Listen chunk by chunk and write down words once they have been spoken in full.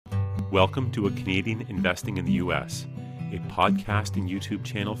Welcome to A Canadian Investing in the US, a podcast and YouTube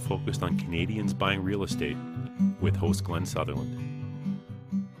channel focused on Canadians buying real estate with host Glen Sutherland.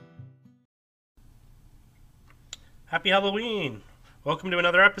 Happy Halloween! Welcome to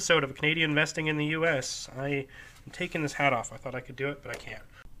another episode of A Canadian Investing in the US. I am taking this hat off. I thought I could do it, but I can't.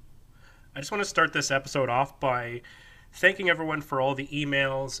 I just want to start this episode off by thanking everyone for all the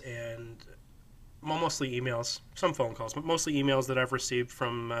emails and mostly emails, some phone calls, but mostly emails that I've received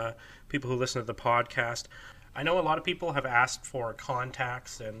from people who listen to the podcast. I know a lot of people have asked for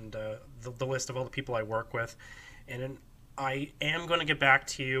contacts and the list of all the people I work with, and I am going to get back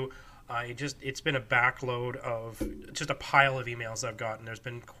to you. It's been a backload of just a pile of emails I've gotten. There's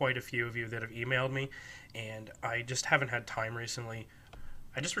been quite a few of you that have emailed me, and I just haven't had time recently.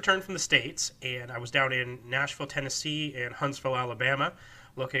 I just returned from the States, and I was down in Nashville, Tennessee, and Huntsville, Alabama,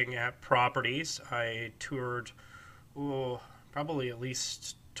 looking at properties. I toured probably at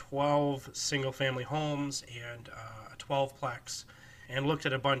least 12 single-family homes and a 12-plex, and looked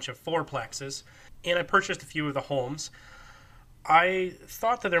at a bunch of 4-plexes, and I purchased a few of the homes. I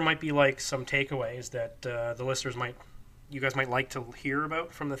thought that there might be like some takeaways that the listeners you guys might like to hear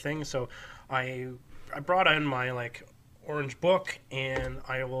about from the thing. So I brought in my orange book, and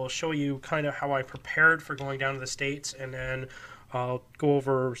I will show you kind of how I prepared for going down to the States, and then I'll go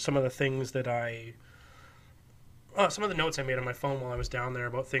over some of the things that some of the notes I made on my phone while I was down there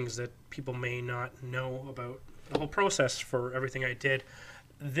about things that people may not know about the whole process for everything I did.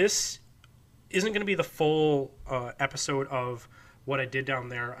 This isn't going to be the full episode of what I did down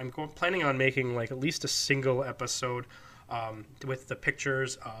there. I'm planning on making at least a single episode with the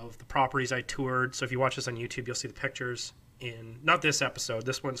pictures of the properties I toured. So if you watch this on YouTube, you'll see the pictures in, not this episode.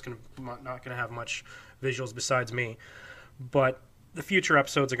 This one's not going to have much visuals besides me. But the future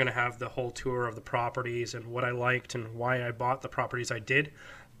episodes are going to have the whole tour of the properties and what I liked and why I bought the properties I did.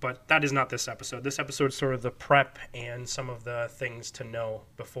 But that is not this episode. This episode is sort of the prep and some of the things to know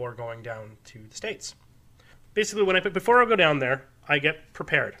before going down to the States. Basically, before I go down there, I get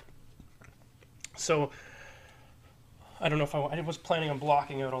prepared. So I don't know if I was planning on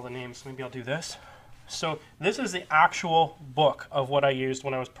blocking out all the names, so maybe I'll do this. So this is the actual book of what I used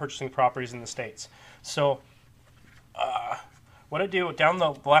when I was purchasing properties in the States. So what I do, down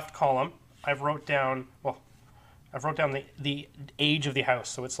the left column, I wrote down the age of the house.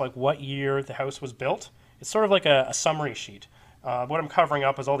 So it's like what year the house was built. It's sort of like a summary sheet. What I'm covering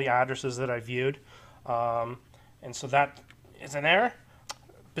up is all the addresses that I viewed. And so that is in there.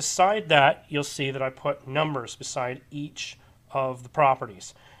 Beside that, you'll see that I put numbers beside each of the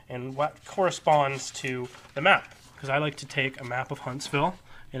properties and what corresponds to the map. Because I like to take a map of Huntsville,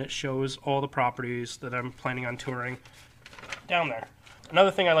 and it shows all the properties that I'm planning on touring down there.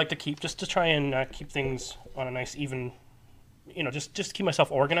 Another thing I like to keep, just to try and keep things on a nice even, just to keep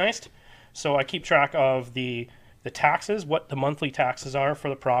myself organized. So I keep track of the taxes, what the monthly taxes are for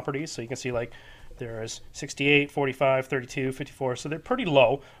the properties. So you can see there's 68, 45, 32, 54. So they're pretty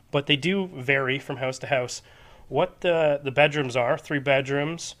low, but they do vary from house to house. What the bedrooms are, 3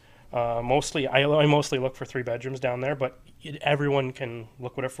 bedrooms. I mostly look for 3 bedrooms down there, but everyone can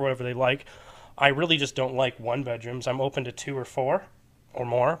look for whatever they like. I really just don't like 1 bedrooms. I'm open to 2 or 4 or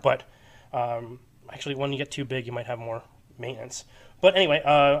more, but actually when you get too big, you might have more maintenance. But anyway,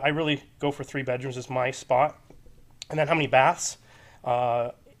 I really go for 3 bedrooms as my spot. And then how many baths?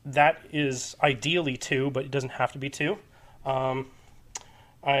 That is ideally 2, but it doesn't have to be 2.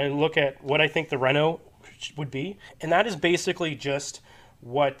 I look at what I think the reno would be, and that is basically just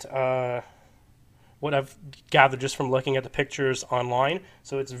what I've gathered just from looking at the pictures online.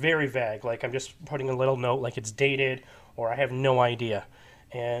 So it's very vague. I'm just putting a little note like it's dated or I have no idea.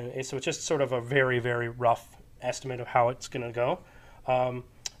 And so it's just sort of a very, very rough estimate of how it's going to go.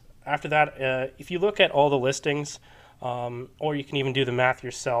 After that, if you look at all the listings, or you can even do the math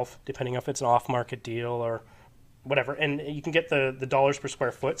yourself, depending if it's an off-market deal or whatever. And you can get the dollars per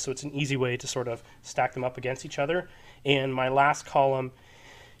square foot, so it's an easy way to sort of stack them up against each other. And my last column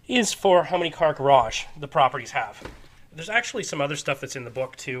is for how many car garage the properties have. There's actually some other stuff that's in the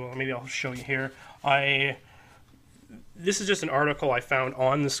book too. Maybe I'll show you here. This is just an article I found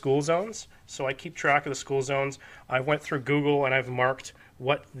on the school zones. So I keep track of the school zones. I went through Google and I've marked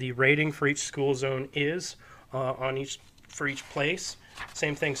what the rating for each school zone is for each place.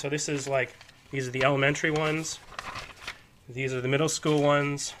 Same thing. So this is these are the elementary ones. These are the middle school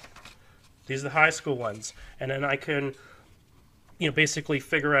ones. These are the high school ones. And then I can basically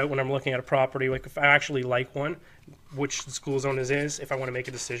figure out when I'm looking at a property, if I actually like one, which the school zone is, if I want to make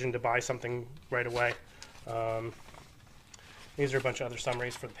a decision to buy something right away. These are a bunch of other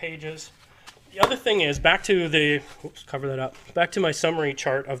summaries for the pages. The other thing is back to cover that up. Back to my summary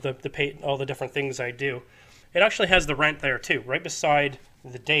chart of all the different things I do. It actually has the rent there too. Right beside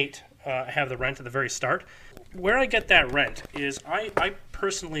the date, I have the rent at the very start. Where I get that rent is I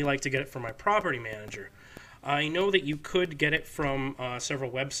personally like to get it from my property manager. I know that you could get it from several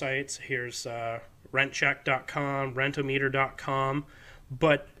websites. Here's rentcheck.com, rentometer.com,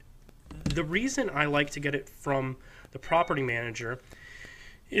 but the reason I like to get it from the property manager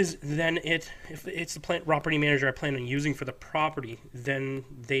is then if it's the property manager I plan on using for the property, then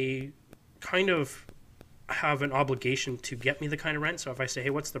they kind of have an obligation to get me the kind of rent. So if I say, hey,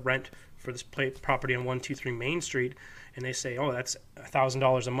 what's the rent for this property on 123 Main Street? And they say, oh, that's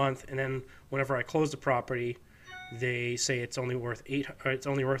 $1,000 a month. And then whenever I close the property, they say it's only worth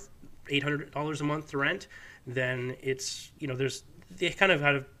 $800 a month to rent. Then it's, they kind of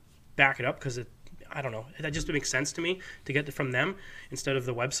had to back it up because I don't know. That just makes sense to me to get it from them instead of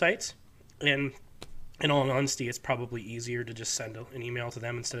the websites. And in all honesty, it's probably easier to just send an email to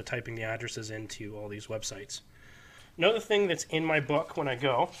them instead of typing the addresses into all these websites. Another thing that's in my book when I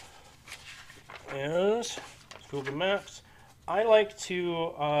go is Google Maps. I like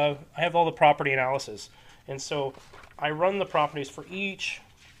to, I have all the property analysis. And so I run the properties for each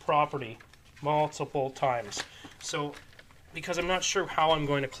property multiple times. So because I'm not sure how I'm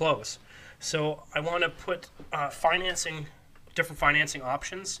going to close. So I want to put different financing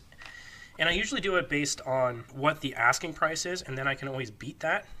options. And I usually do it based on what the asking price is, and then I can always beat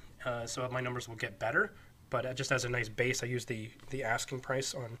that, so my numbers will get better. But just as a nice base, I use the asking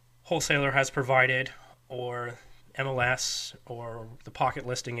price on wholesaler has provided, or MLS, or the pocket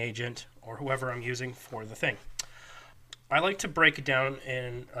listing agent, or whoever I'm using for the thing. I like to break it down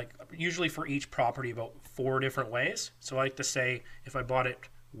in, usually for each property, about 4 different ways. So I like to say if I bought it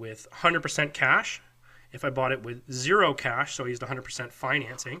with 100% cash, if I bought it with 0 cash, so I used 100%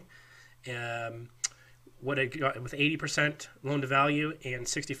 financing, what I got with 80% loan to value and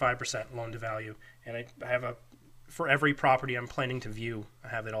 65% loan to value. And I have for every property I'm planning to view, I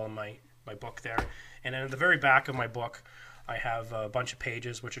have it all in my book there. And then at the very back of my book, I have a bunch of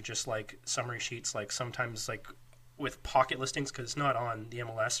pages which are just like summary sheets, like sometimes like with pocket listings because it's not on the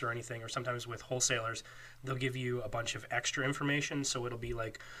MLS or anything, or sometimes with wholesalers, they'll give you a bunch of extra information. So it'll be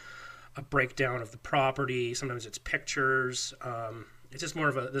like a breakdown of the property. Sometimes it's pictures. It's just more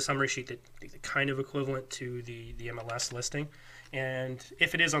of the summary sheet that kind of equivalent to the MLS listing. And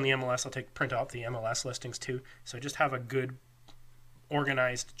if it is on the MLS, I'll print out the MLS listings too. So just have a good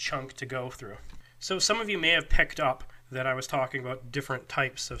organized chunk to go through. So some of you may have picked up that I was talking about different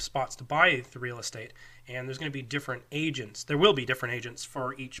types of spots to buy the real estate. And there's going to be different agents. There will be different agents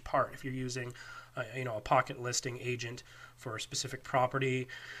for each part. If you're using a pocket listing agent for a specific property,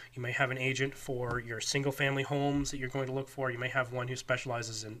 you may have an agent for your single family homes that you're going to look for. You may have one who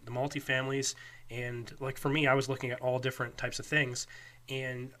specializes in the multifamilies. And like for me, I was looking at all different types of things.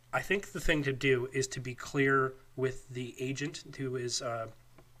 And I think the thing to do is to be clear with the agent who is going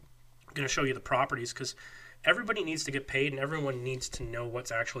to show you the properties, because everybody needs to get paid and everyone needs to know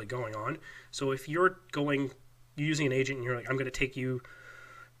what's actually going on. So if you're using an agent and you're like,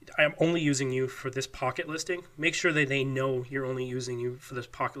 I'm only using you for this pocket listing, make sure that they know you're only using you for this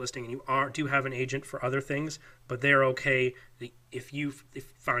pocket listing, and you do have an agent for other things, but they're okay if you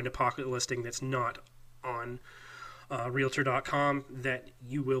find a pocket listing that's not on realtor.com, that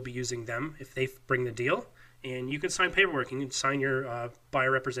you will be using them if they bring the deal. And you can sign paperwork, you can sign your buyer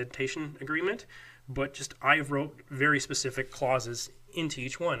representation agreement, but I wrote very specific clauses into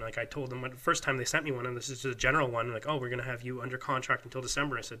each one. Like I told them the first time they sent me one, and this is just a general one, like, oh, we're going to have you under contract until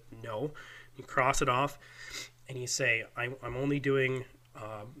December. I said, no. You cross it off, and you say, I'm only doing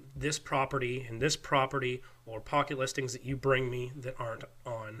this property and this property, or pocket listings that you bring me that aren't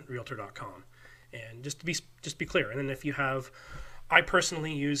on realtor.com. And just be clear. And then if you have, I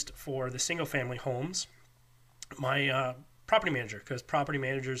personally used for the single family homes, my property manager, because property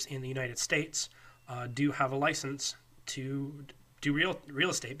managers in the United States do have a license to do real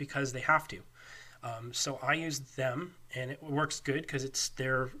estate because they have to. So I use them, and it works good because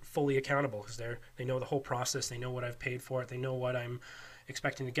they're fully accountable, because they know the whole process. They know what I've paid for it. They know what I'm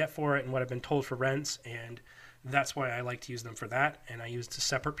expecting to get for it and what I've been told for rents, and that's why I like to use them for that. And I used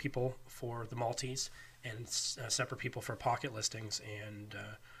separate people for the multis and separate people for pocket listings, and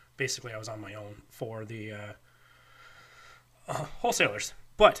basically I was on my own for the wholesalers.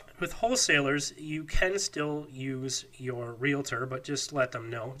 But with wholesalers, you can still use your realtor, but just let them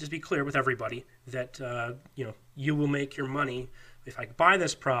know. Just be clear with everybody that you will make your money if I buy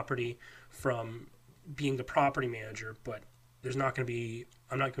this property from being the property manager, but I'm not going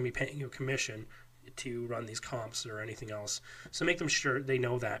to be paying you a commission to run these comps or anything else. So make them sure they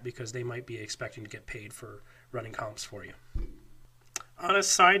know that, because they might be expecting to get paid for running comps for you. On a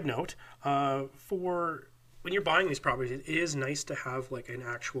side note, for when you're buying these properties, it is nice to have like an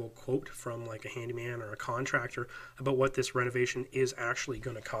actual quote from like a handyman or a contractor about what this renovation is actually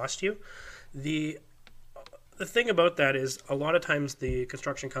going to cost you. The thing about that is a lot of times the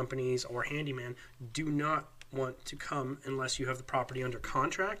construction companies or handyman do not want to come unless you have the property under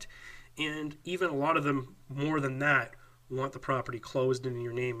contract, and even a lot of them, more than that, want the property closed in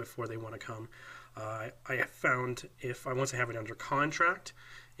your name before they want to come. I have found once I have it under contract,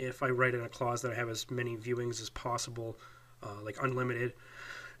 if I write in a clause that I have as many viewings as possible, like unlimited,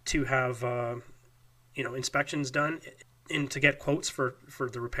 to have inspections done and to get quotes for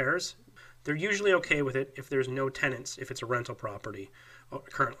the repairs, they're usually okay with it if there's no tenants, if it's a rental property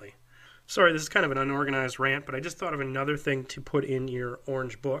currently. Sorry, this is kind of an unorganized rant, but I just thought of another thing to put in your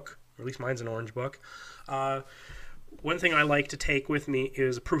orange book, or at least mine's an orange book. One thing I like to take with me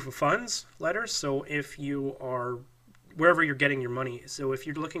is a proof of funds letter. So if you are, wherever you're getting your money, so if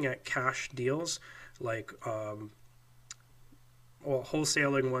you're looking at cash deals, like,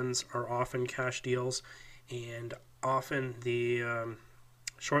 wholesaling ones are often cash deals, and often the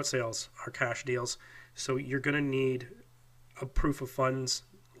short sales are cash deals. So you're going to need a proof of funds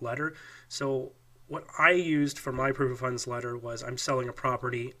letter. So what I used for my proof of funds letter was, I'm selling a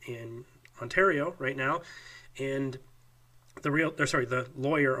property in Ontario right now, and the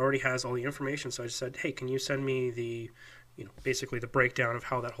lawyer already has all the information. So I just said, hey, can you send me basically the breakdown of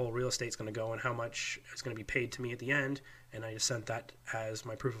how that whole real estate's going to go and how much is going to be paid to me at the end. And I just sent that as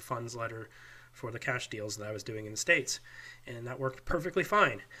my proof of funds letter for the cash deals that I was doing in the States. And that worked perfectly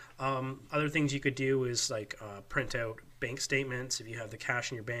fine. Other things you could do is like print out bank statements. If you have the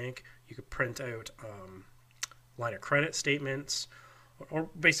cash in your bank, you could print out line of credit statements, or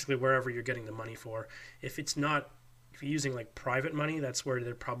basically wherever you're getting the money for. If you're using like private money, that's where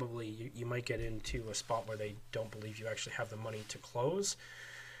they're probably, you might get into a spot where they don't believe you actually have the money to close.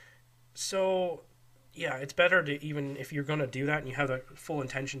 So yeah, it's better to, even if you're going to do that and you have the full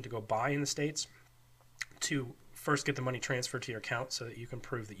intention to go buy in the States, to first get the money transferred to your account so that you can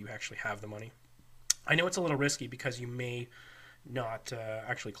prove that you actually have the money. I know it's a little risky because you may not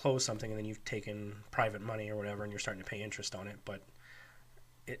actually close something and then you've taken private money or whatever and you're starting to pay interest on it, but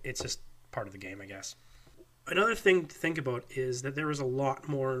it's just part of the game, I guess. Another thing to think about is that there is a lot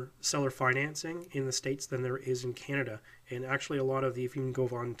more seller financing in the States than there is in Canada. And actually if you can go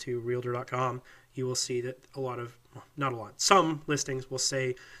on to realtor.com, you will see that some listings will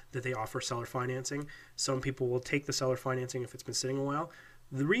say that they offer seller financing. Some people will take the seller financing if it's been sitting a while.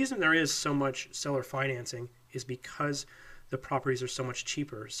 The reason there is so much seller financing is because the properties are so much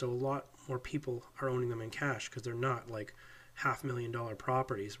cheaper. So a lot more people are owning them in cash because they're not like $500,000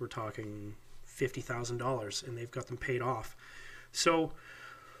 properties. We're talking $50,000 and they've got them paid off. So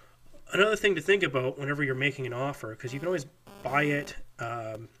another thing to think about whenever you're making an offer, because you can always buy it,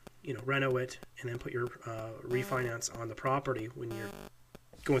 reno it, and then put your refinance on the property when you're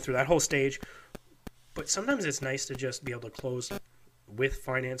going through that whole stage. But sometimes it's nice to just be able to close with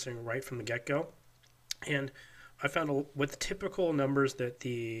financing right from the get-go. And I found with typical numbers that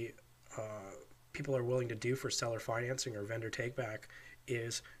the people are willing to do for seller financing or vendor take-back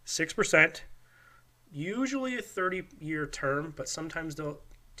is 6%, usually a 30-year term, but sometimes they'll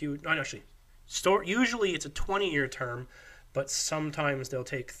do, usually it's a 20-year term, but sometimes they'll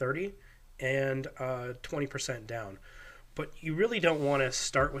take 30 and 20% down. But you really don't want to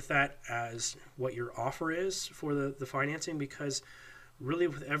start with that as what your offer is for the financing, because really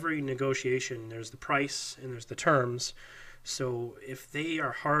with every negotiation, there's the price and there's the terms. So if they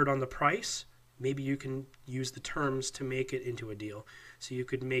are hard on the price, maybe you can use the terms to make it into a deal. So you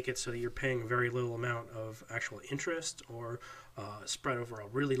could make it so that you're paying a very little amount of actual interest, or spread over a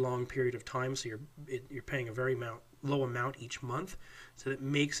really long period of time. So you're paying a very low amount each month. So that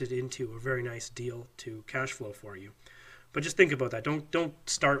makes it into a very nice deal to cash flow for you. But just think about that. Don't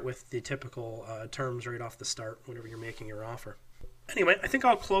start with the typical terms right off the start whenever you're making your offer. Anyway, I think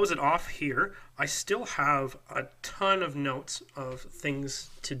I'll close it off here. I still have a ton of notes of things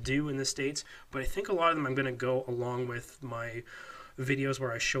to do in the States, but I think a lot of them I'm going to go along with my videos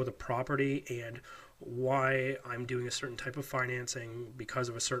where I show the property and why I'm doing a certain type of financing because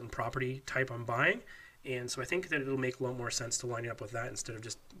of a certain property type I'm buying. And so I think that it'll make a lot more sense to line it up with that instead of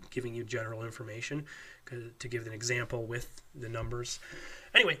just giving you general information, to give an example with the numbers.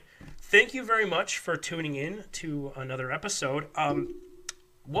 Anyway, thank you very much for tuning in to another episode.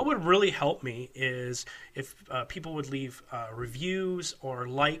 What would really help me is if people would leave reviews or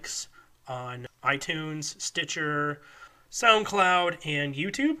likes on iTunes, Stitcher, SoundCloud, and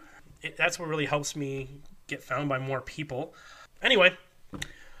YouTube. that's what really helps me get found by more people. Anyway,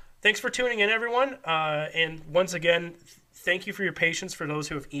 thanks for tuning in, everyone. And once again, thank you for your patience for those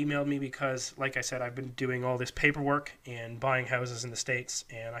who have emailed me, because, like I said, I've been doing all this paperwork and buying houses in the States,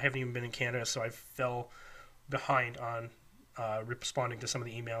 and I haven't even been in Canada, so I fell behind on responding to some of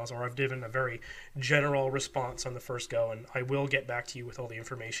the emails, or I've given a very general response on the first go, and I will get back to you with all the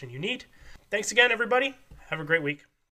information you need. Thanks again, everybody. Have a great week.